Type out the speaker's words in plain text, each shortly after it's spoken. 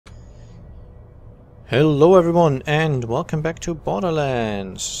Hello everyone and welcome back to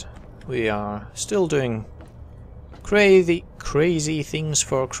Borderlands. We are still doing crazy things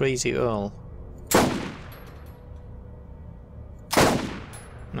for Crazy Earl.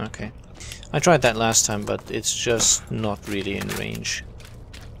 Okay. I tried that last time, but it's just not really in range.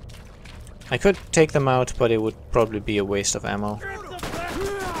 I could take them out, but it would probably be a waste of ammo.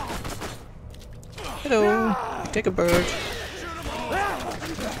 Hello! Take a bird.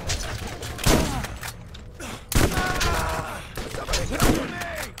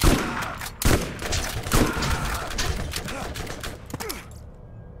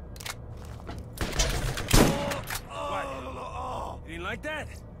 Like that?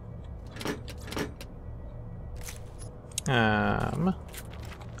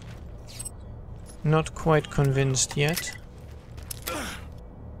 Not quite convinced yet.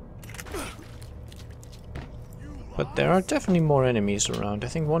 But there are definitely more enemies around. I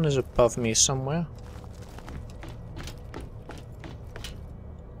think one is above me somewhere.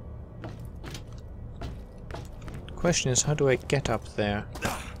 Question is, how do I get up there?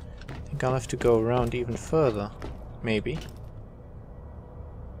 I think I'll have to go around even further. Maybe.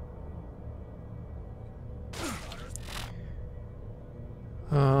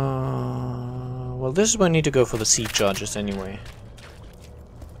 Well, this is where I need to go for the sea charges anyway.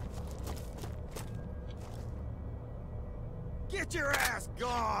 Get your ass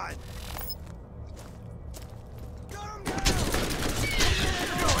gone! Got him down!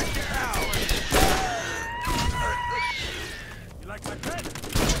 Going down! You like my pet?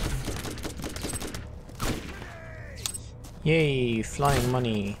 Yay, flying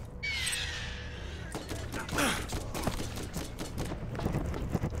money.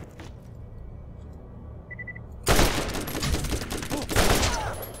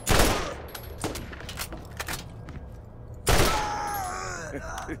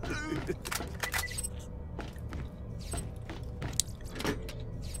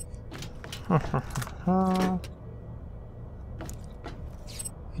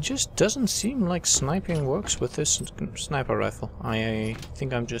 It just doesn't seem like sniping works with this sniper rifle. I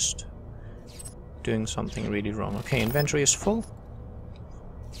think I'm just doing something really wrong. Okay, inventory is full.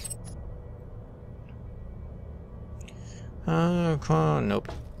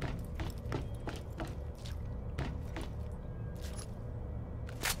 Nope.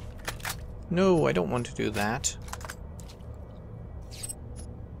 No, I don't want to do that.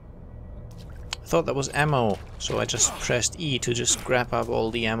 I thought that was ammo, so I just pressed E to just grab up all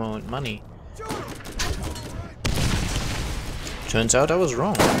the ammo and money. Turns out I was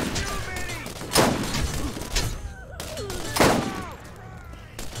wrong.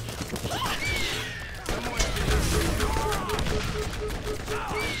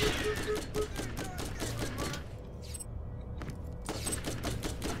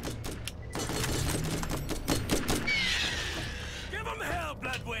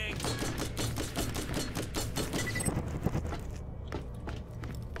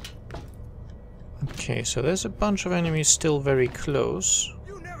 Okay, so there's a bunch of enemies still very close.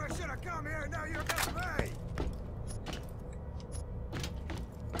 You never should have come here, now you're gonna pay!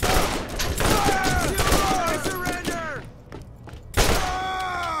 Surrender!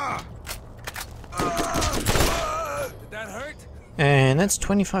 Did that hurt? And that's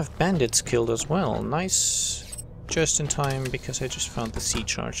 25 bandits killed as well. Nice. Just in time, because I just found the sea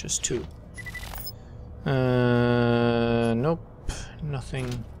charges too. Nope.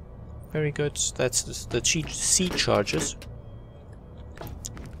 Nothing. Very good. That's the sea charges.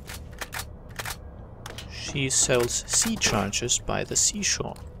 She sells sea charges by the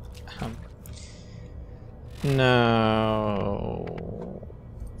seashore. No.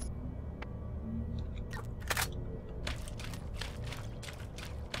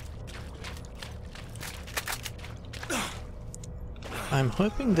 I'm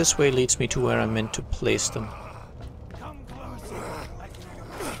hoping this way leads me to where I'm meant to place them.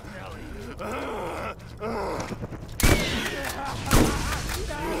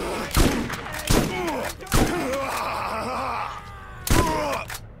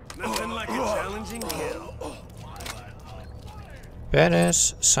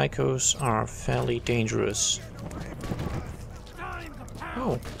 Badass psychos are fairly dangerous.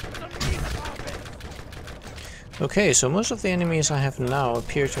 Oh. Okay, so most of the enemies I have now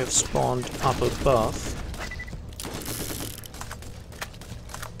appear to have spawned up above.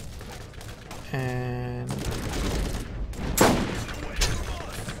 And...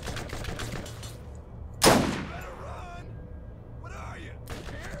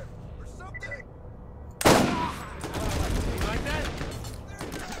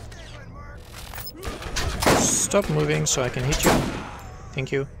 Stop moving so I can hit you.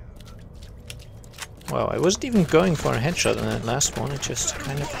 Thank you. Well, I wasn't even going for a headshot in that last one, it just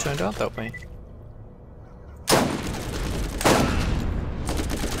kind of turned out that way.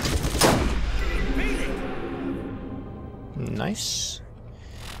 Nice.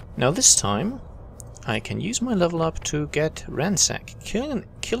 Now this time, I can use my level up to get Ransack.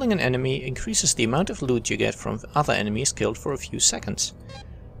 Killing an enemy increases the amount of loot you get from other enemies killed for a few seconds.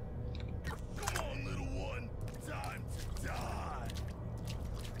 Come on, little one. Time to die.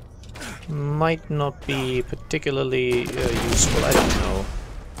 Might not be particularly useful, I don't know.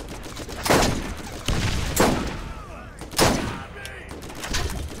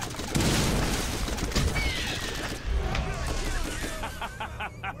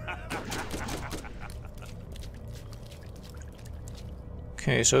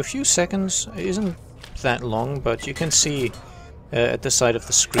 Okay, so a few seconds isn't that long, but you can see at the side of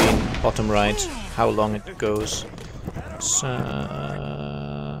the screen, bottom right, how long it goes. So,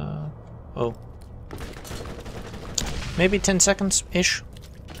 oh. Maybe 10 seconds-ish?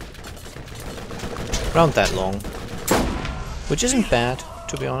 Around that long. Which isn't bad,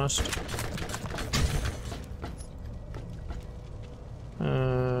 to be honest.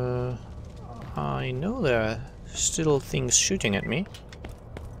 I know there are still things shooting at me.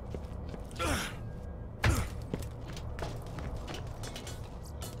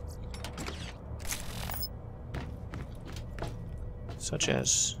 Such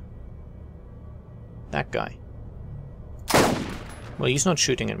as that guy. Well, he's not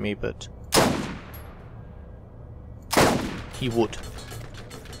shooting at me, but he would.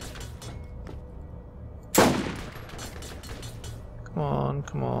 Come on,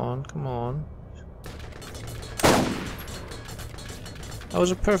 come on, come on. That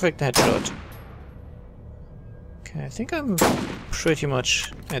was a perfect headshot. Okay, I think I'm pretty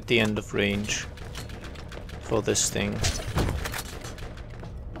much at the end of range for this thing.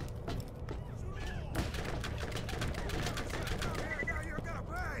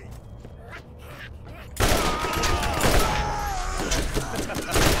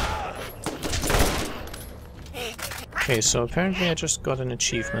 Okay, so apparently I just got an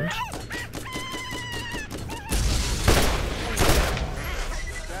achievement.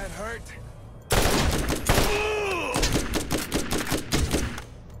 That hurt.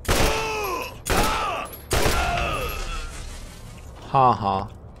 Haha.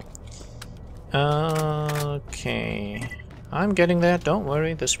 Okay. I'm getting there, don't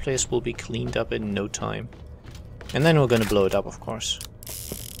worry, this place will be cleaned up in no time. And then we're gonna blow it up, of course.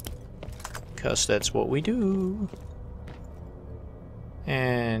 Because that's what we do.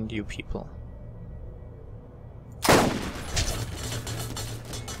 And you people.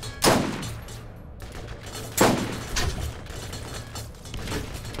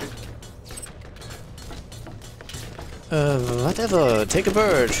 Whatever, take a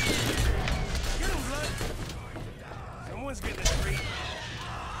bird. Get him, blood. Someone's getting a treat.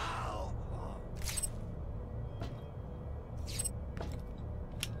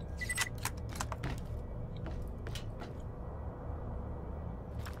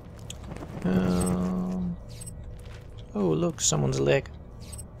 Oh, look, someone's leg.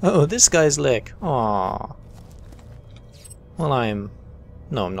 Oh, this guy's leg. Aww. Well,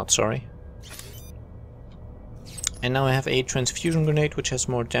 no, I'm not sorry. And now I have a transfusion grenade, which has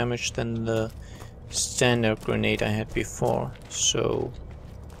more damage than the standard grenade I had before, so...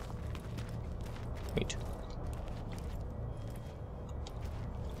 Wait.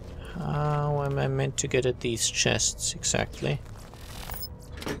 How am I meant to get at these chests, exactly?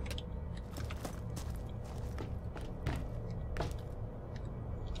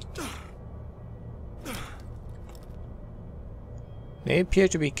 They appear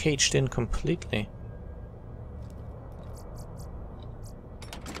to be caged in completely.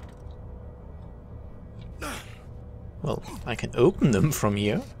 Well, I can open them from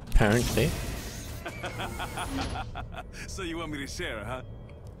here, apparently. So you want me to share, huh?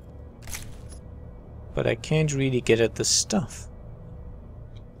 But I can't really get at the stuff.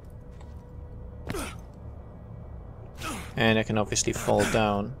 And I can obviously fall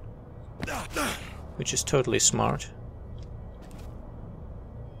down, which is totally smart.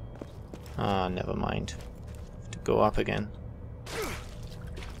 Ah, never mind. Have to go up again.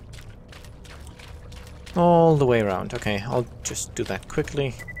 All the way around. Okay, I'll just do that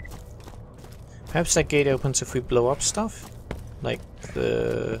quickly. Perhaps that gate opens if we blow up stuff? Like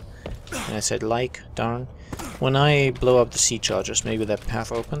the... And I said like, darn. When I blow up the sea chargers, maybe that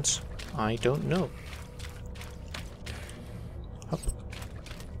path opens? I don't know. Up.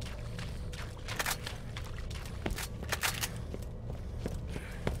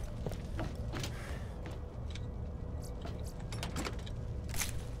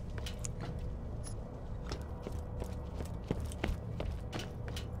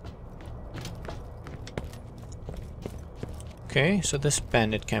 Okay, so this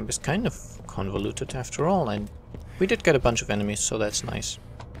bandit camp is kind of convoluted after all, and we did get a bunch of enemies, so that's nice.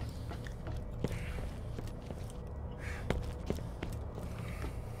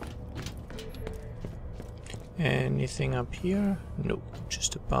 Anything up here? Nope,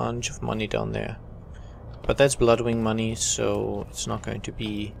 just a bunch of money down there. But that's Bloodwing money, so it's not going to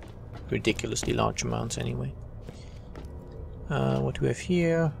be ridiculously large amounts anyway. What do we have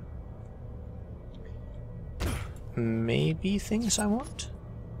here? Maybe things I want?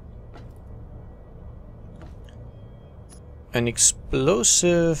 An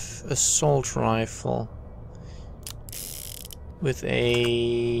explosive assault rifle with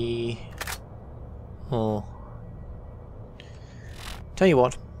a... oh. Tell you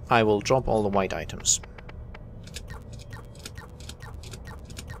what, I will drop all the white items.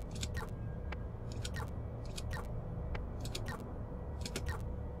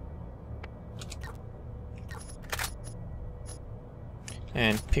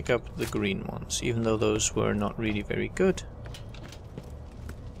 And pick up the green ones, even though those were not really very good.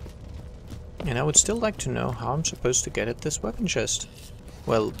 And I would still like to know how I'm supposed to get at this weapon chest.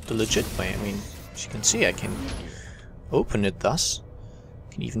 Well, the legit way. I mean, as you can see, I can open it thus.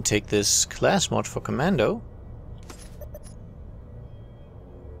 I can even take this class mod for commando.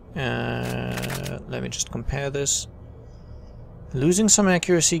 Let me just compare this. Losing some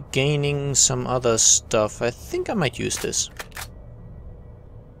accuracy, gaining some other stuff. I think I might use this.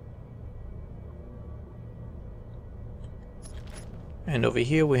 And over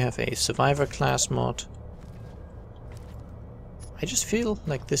here we have a survivor class mod. I just feel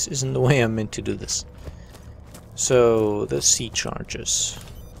like this isn't the way I'm meant to do this. So the sea charges.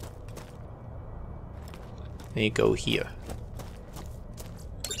 They go here.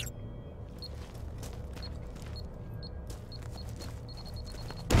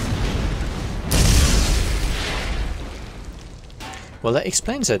 Well, that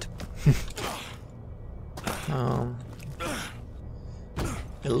explains it.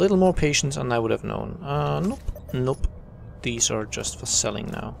 A little more patience and I would have known. Nope, nope. These are just for selling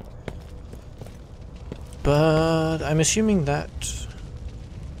now. But I'm assuming that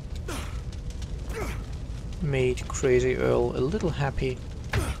made Crazy Earl a little happy.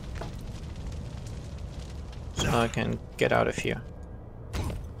 So now I can get out of here.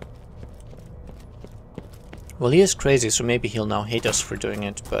 Well, he is crazy, so maybe he'll now hate us for doing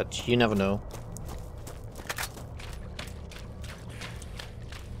it, but you never know.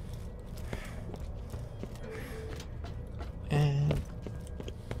 And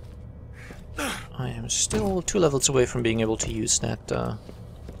I am still 2 levels away from being able to use that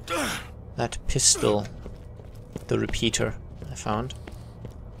that pistol, the repeater I found.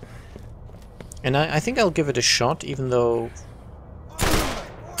 And I think I'll give it a shot, even though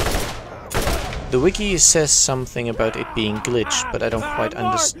the wiki says something about it being glitched, but I don't quite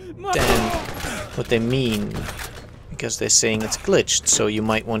understand what they mean, because they're saying it's glitched, so you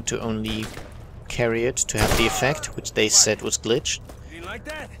might want to only carry it to have the effect, which they said was glitched. You like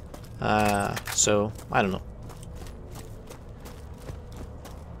that? So, I don't know.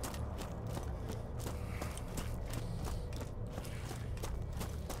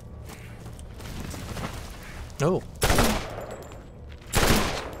 Oh.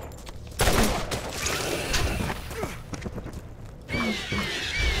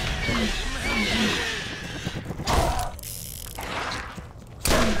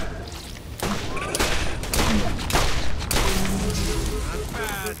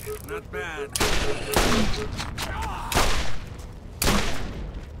 Not bad.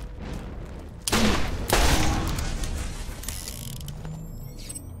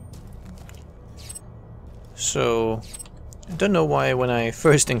 So, I don't know why when I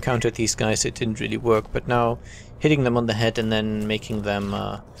first encountered these guys it didn't really work, but now hitting them on the head and then making them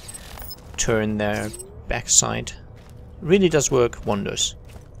turn their backside really does work wonders.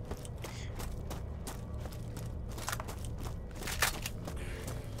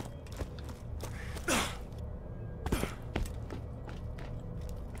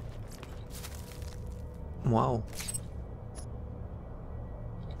 Wow.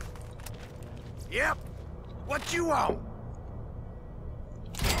 Yep. What you want?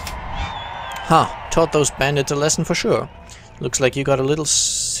 Ha! Taught those bandits a lesson for sure. Looks like you got a little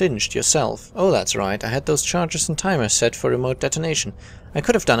singed yourself. Oh, that's right. I had those chargers and timers set for remote detonation. I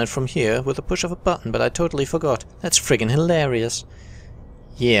could have done it from here with a push of a button, but I totally forgot. That's friggin' hilarious.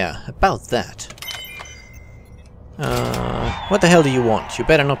 Yeah, about that. What the hell do you want? You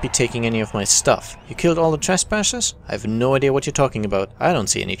better not be taking any of my stuff. You killed all the trespassers? I have no idea what you're talking about. I don't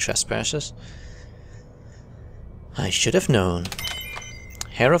see any trespassers. I should have known.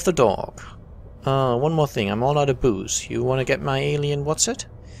 Hair of the dog. One more thing. I'm all out of booze. You wanna get my alien what's it?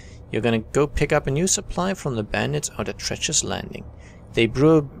 You're gonna go pick up a new supply from the bandits out at Treacher's Landing. They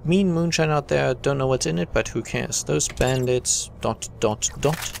brew a mean moonshine out there. Don't know what's in it, but who cares? Those bandits... ...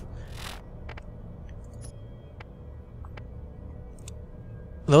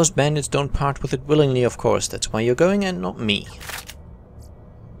 Those bandits don't part with it willingly, of course. That's why you're going and not me.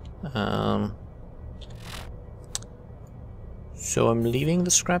 So I'm leaving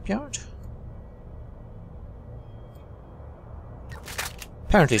the scrapyard?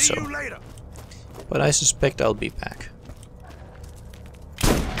 Apparently so. See you later. But I suspect I'll be back.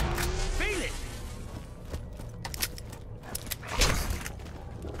 Feel it.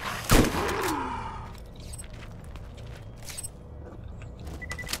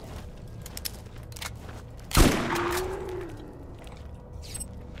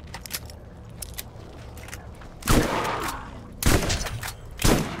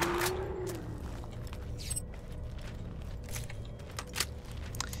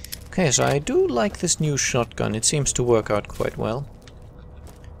 Okay, so I do like this new shotgun. It seems to work out quite well.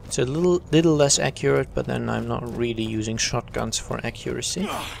 It's a little less accurate, but then I'm not really using shotguns for accuracy.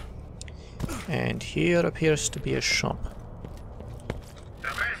 And here appears to be a shop. The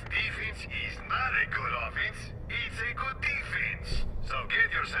best defense is not a good offense, it's a good defense. So get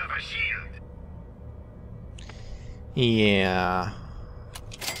yourself a shield. Yeah.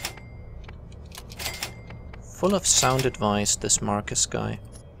 Full of sound advice, this Marcus guy.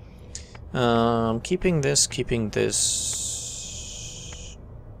 Keeping this.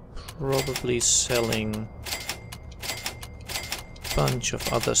 Probably selling a bunch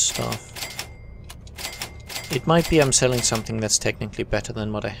of other stuff. It might be I'm selling something that's technically better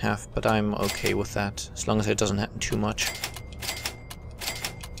than what I have, but I'm okay with that, as long as it doesn't happen too much.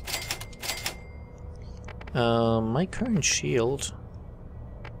 My current shield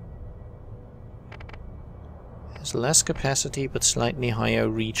has less capacity but slightly higher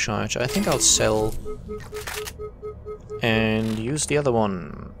recharge. I think I'll sell and use the other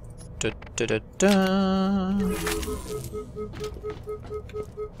one. Da, da, da, da.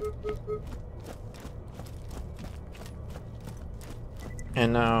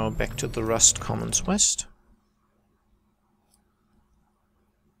 And now back to the Rust Commons West.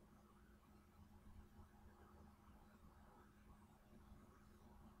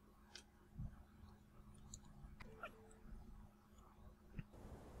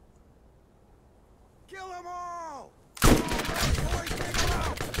 Kill them all.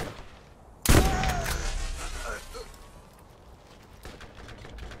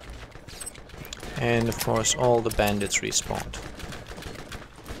 And of course all the bandits respawned.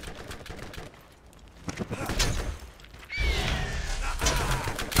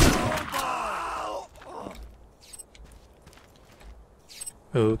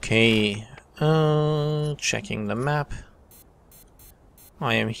 Okay, checking the map.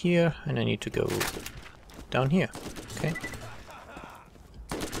 I am here and I need to go down here. Okay.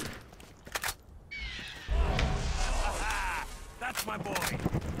 That's my boy.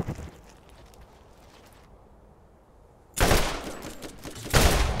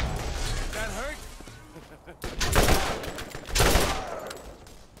 That hurt?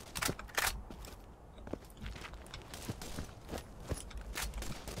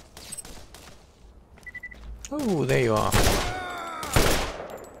 Oh, there you are.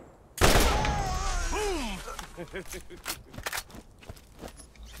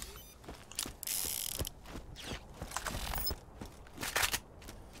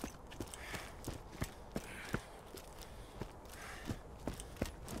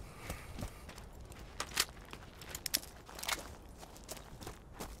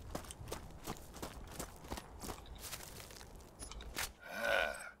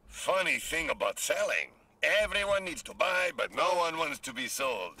 Funny thing about selling. Everyone needs to buy, but no one wants to be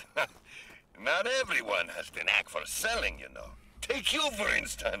sold. Not everyone has the knack for selling, you know. Take you, for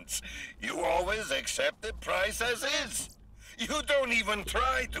instance. You always accept the price as is. You don't even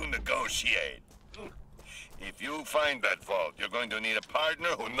try to negotiate. If you find that vault, you're going to need a partner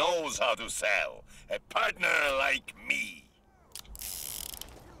who knows how to sell. A partner like me.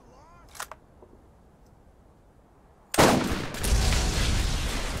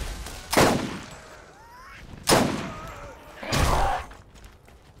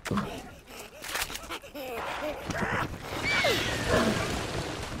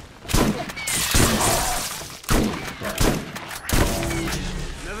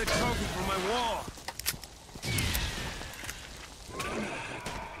 Another trophy for my wall.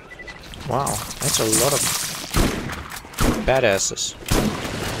 Wow, that's a lot of badasses.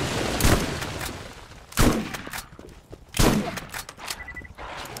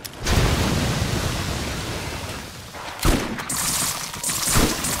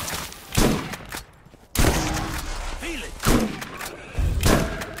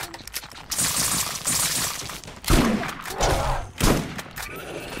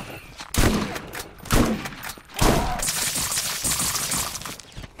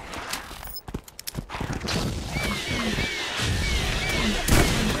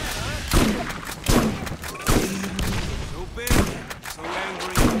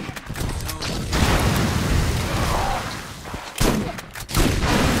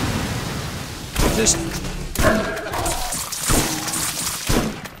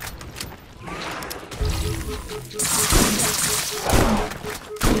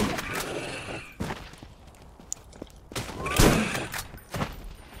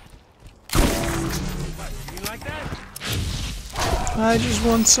 You like that? I just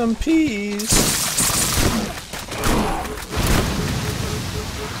want some peace.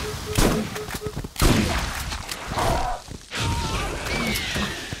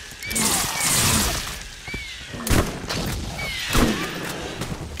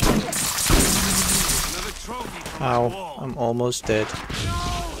 Another trophy from my Ow, wall. I'm almost dead.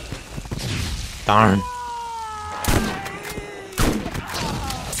 Darn.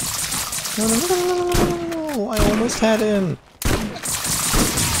 No, no, no, no, no, no, no, I almost had him.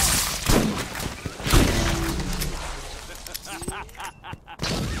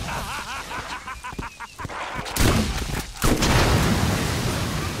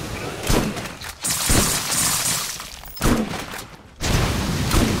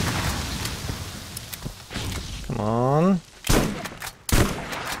 Come on.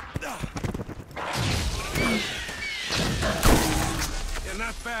 Yeah,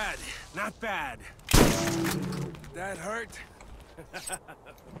 not bad. Not bad. That hurt?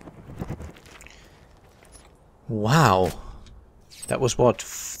 Wow. That was what?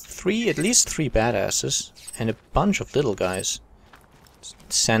 At least three badasses and a bunch of little guys.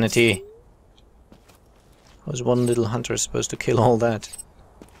 Sanity. Was one little hunter supposed to kill all that?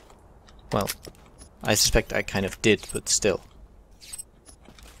 Well, I suspect I kind of did, but still.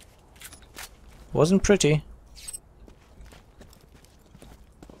 Wasn't pretty.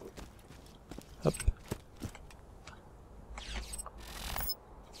 Up.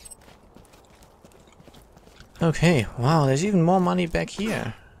 Okay, wow, there's even more money back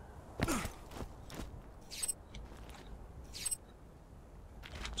here.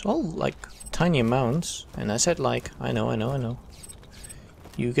 It's all like tiny amounts, and I said like, I know.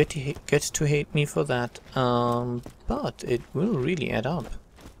 You get to hate me for that, but it will really add up.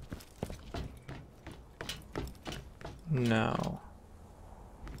 Now,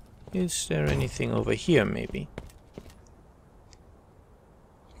 is there anything over here maybe?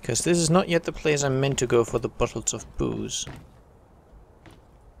 Because this is not yet the place I'm meant to go for the bottles of booze.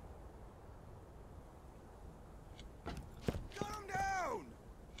 Calm down!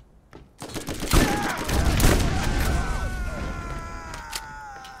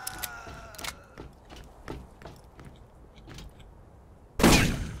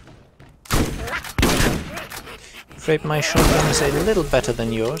 Afraid my shotgun is a little better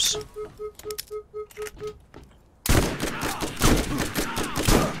than yours.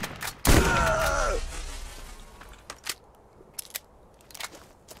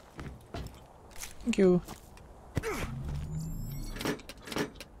 Thank you.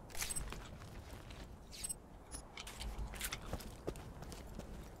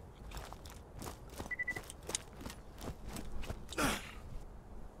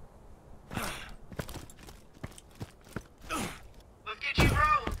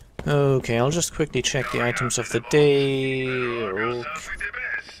 Okay, I'll just quickly check the items of the day.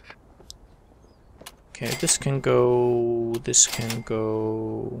 Okay, this can go, this can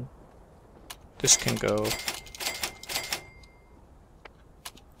go, this can go.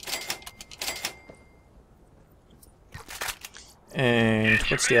 And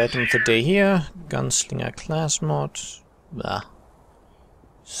what's the item of the day here? Gunslinger class mod. Blah.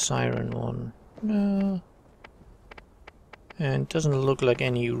 Siren one. No. And doesn't look like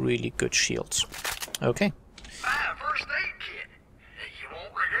any really good shields. Okay. First aid kit. You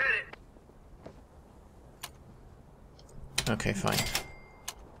won't regret it. Okay, fine.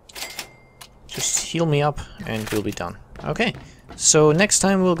 Just heal me up and we'll be done. Okay. So next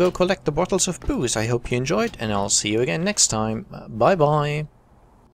time we'll go collect the bottles of booze. I hope you enjoyed and I'll see you again next time. Bye bye.